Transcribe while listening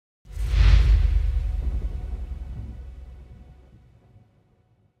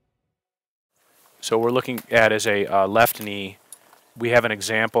So we're looking at as a left knee. We have an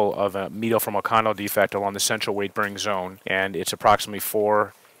example of a medial femorocondyle defect along the central weight-bearing zone, and it's approximately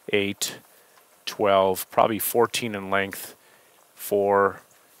 4, 8, 12, probably 14 in length, 4,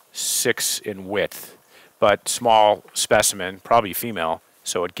 6 in width, but small specimen, probably female.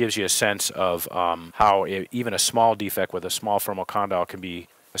 So it gives you a sense of how even a small defect with a small femorocondyle can be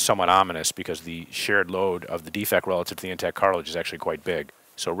somewhat ominous, because the shared load of the defect relative to the intact cartilage is actually quite big.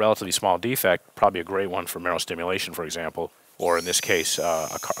 So relatively small defect, probably a great one for marrow stimulation, for example, or in this case,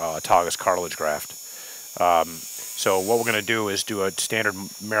 autologous cartilage graft. So what we're going to do is do a standard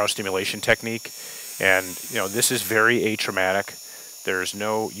marrow stimulation technique, and this is very atraumatic. There's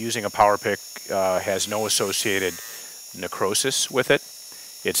no, using a power pick has no associated necrosis with it.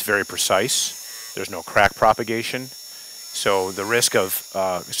 It's very precise. There's no crack propagation. So the risk of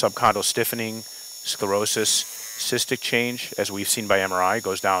subchondral stiffening, sclerosis, cystic change, as we've seen by MRI,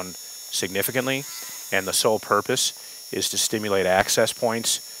 goes down significantly. And the sole purpose is to stimulate access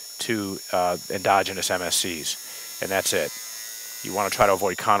points to endogenous MSCs. And that's it. You want to try to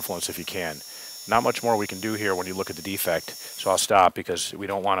avoid confluence if you can. Not much more we can do here when you look at the defect. So I'll stop because we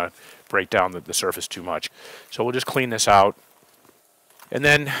don't want to break down the surface too much. So we'll just clean this out. And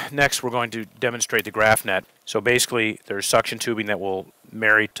then next we're going to demonstrate the GraftNet. So basically there's suction tubing that will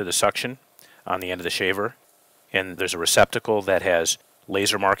marry to the suction on the end of the shaver. And there's a receptacle that has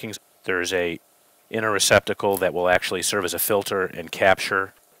laser markings. There's a inner receptacle that will actually serve as a filter and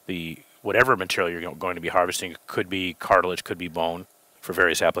capture the whatever material you're going to be harvesting. It could be cartilage, could be bone, for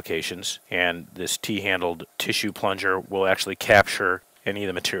various applications. And this T-handled tissue plunger will actually capture any of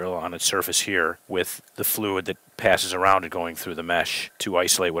the material on its surface here with the fluid that passes around it going through the mesh to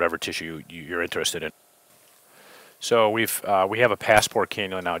isolate whatever tissue you're interested in. So we have a passport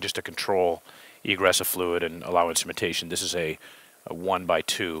cannula now just to control egress of fluid and allow instrumentation. This is a 1 by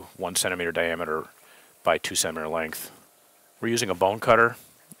 2, 1 centimeter diameter by 2 centimeter length. We're using a bone cutter.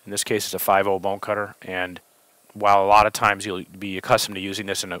 In this case, it's a 5/0 bone cutter, and while a lot of times you'll be accustomed to using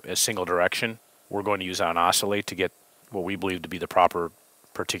this in a single direction, we're going to use on oscillate to get what we believe to be the proper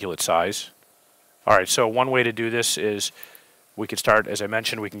particulate size. Alright, so one way to do this is we could start, as I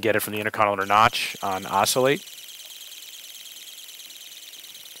mentioned, we can get it from the intercondylar notch on oscillate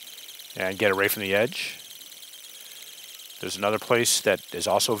and get it right from the edge. There's another place that is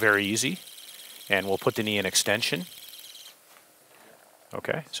also very easy, and we'll put the knee in extension.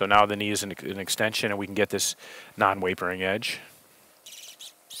 Okay, so now the knee is in extension and we can get this non-weight-bearing edge.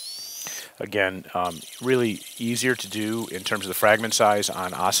 Again, really easier to do in terms of the fragment size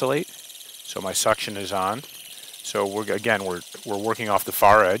on oscillate. So my suction is on. So we're working off the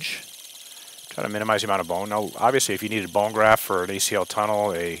far edge. Try to minimize the amount of bone. Now, obviously, if you needed bone graft for an ACL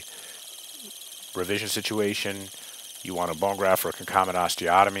tunnel, a revision situation, you want a bone graft for a concomitant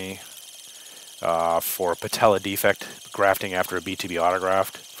osteotomy, for a patella defect, grafting after a BTB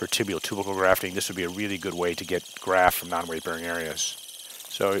autograft, for tibial tubercle grafting, this would be a really good way to get graft from non-weight-bearing areas.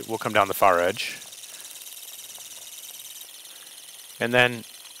 So we'll come down the far edge. And then,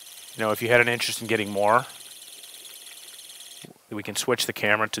 if you had an interest in getting more, we can switch the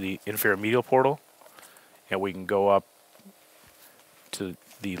camera to the inferior medial portal, and we can go up to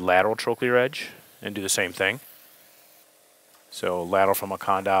the lateral trochlear edge and do the same thing. So lateral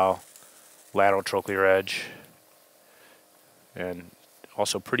femorocondyle, lateral trochlear edge, and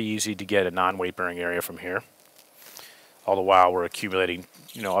also pretty easy to get a non-weight-bearing area from here. All the while we're accumulating,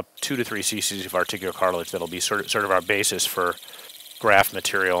 up 2 to 3 cc's of articular cartilage that'll be sort of our basis for graft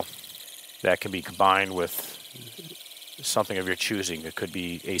material that can be combined with something of your choosing. It could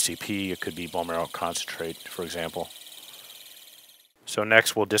be ACP, it could be bone marrow concentrate, for example. So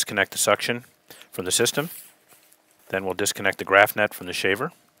next we'll disconnect the suction from the system. Then we'll disconnect the GraftNet from the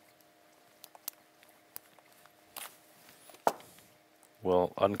shaver.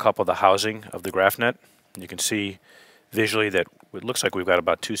 We'll uncouple the housing of the GraftNet. You can see visually that it looks like we've got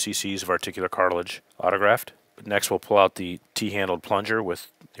about 2 cc's of articular cartilage autograft. Next we'll pull out the T-handled plunger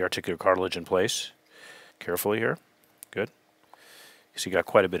with the articular cartilage in place. Carefully here. Good. So you got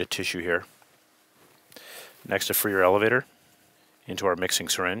quite a bit of tissue here. Next, a freer elevator into our mixing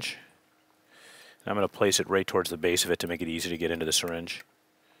syringe. And I'm going to place it right towards the base of it to make it easy to get into the syringe.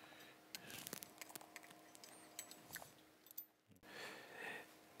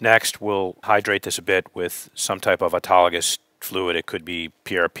 Next, we'll hydrate this a bit with some type of autologous fluid. It could be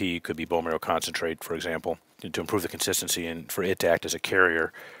PRP, it could be bone marrow concentrate, for example, to improve the consistency and for it to act as a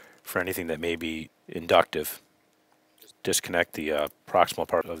carrier for anything that may be inductive. Disconnect the proximal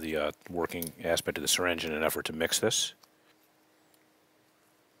part of the working aspect of the syringe in an effort to mix this.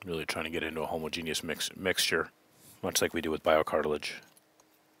 Really trying to get into a homogeneous mixture, much like we do with BioCartilage.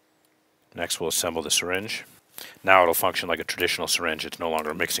 Next we'll assemble the syringe. Now it'll function like a traditional syringe. It's no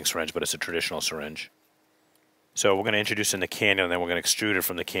longer a mixing syringe, but it's a traditional syringe. So we're going to introduce in the cannula, and then we're going to extrude it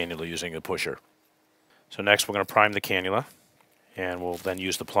from the cannula using a pusher. So next we're going to prime the cannula, and we'll then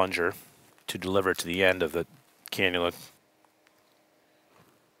use the plunger to deliver it to the end of the cannula.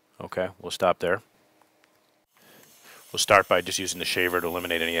 Okay, we'll stop there. We'll start by just using the shaver to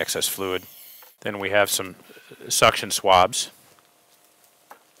eliminate any excess fluid. Then we have some suction swabs.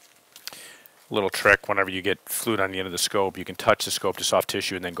 Little trick, whenever you get fluid on the end of the scope, you can touch the scope to soft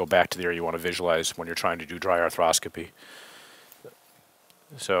tissue and then go back to the area you want to visualize when you're trying to do dry arthroscopy.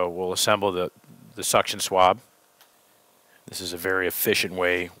 So we'll assemble the suction swab. This is a very efficient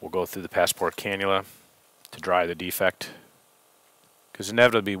way. We'll go through the passport cannula to dry the defect, because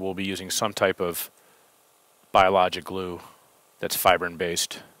inevitably we'll be using some type of biologic glue that's fibrin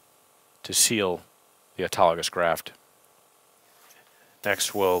based to seal the autologous graft.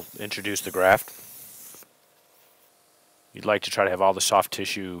 Next we'll introduce the graft. You'd like to try to have all the soft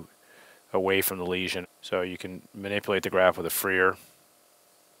tissue away from the lesion, so you can manipulate the graft with a freer.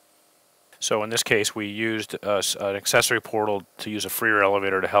 So in this case we used an accessory portal to use a freer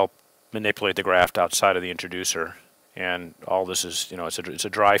elevator to help manipulate the graft outside of the introducer. And all this is, it's a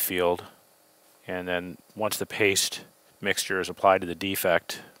dry field. And then once the paste mixture is applied to the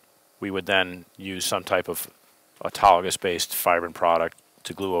defect, we would then use some type of autologous based fibrin product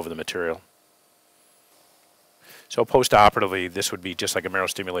to glue over the material. So post-operatively, this would be just like a marrow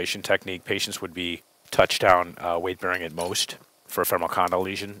stimulation technique. Patients would be touchdown weight bearing at most for a femoral condyle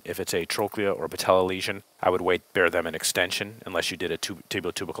lesion. If it's a trochlea or patella lesion, I would weight bear them in extension unless you did a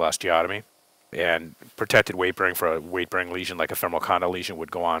tibiotubical osteotomy. And protected weight bearing for a weight bearing lesion like a femoral condyle lesion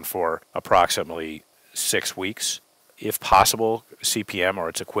would go on for approximately 6 weeks. If possible, CPM or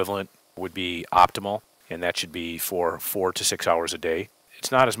its equivalent would be optimal, and that should be for 4 to 6 hours a day.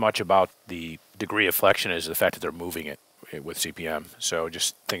 It's not as much about the degree of flexion as the fact that they're moving it with CPM. So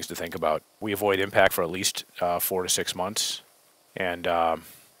just things to think about. We avoid impact for at least 4 to 6 months, and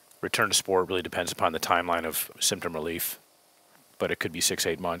return to sport really depends upon the timeline of symptom relief, but it could be 6 to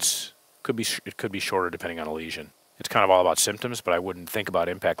 8 months. It could be shorter depending on a lesion. It's kind of all about symptoms, but I wouldn't think about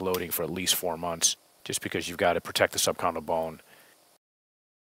impact loading for at least 4 months, just because you've got to protect the subchondral bone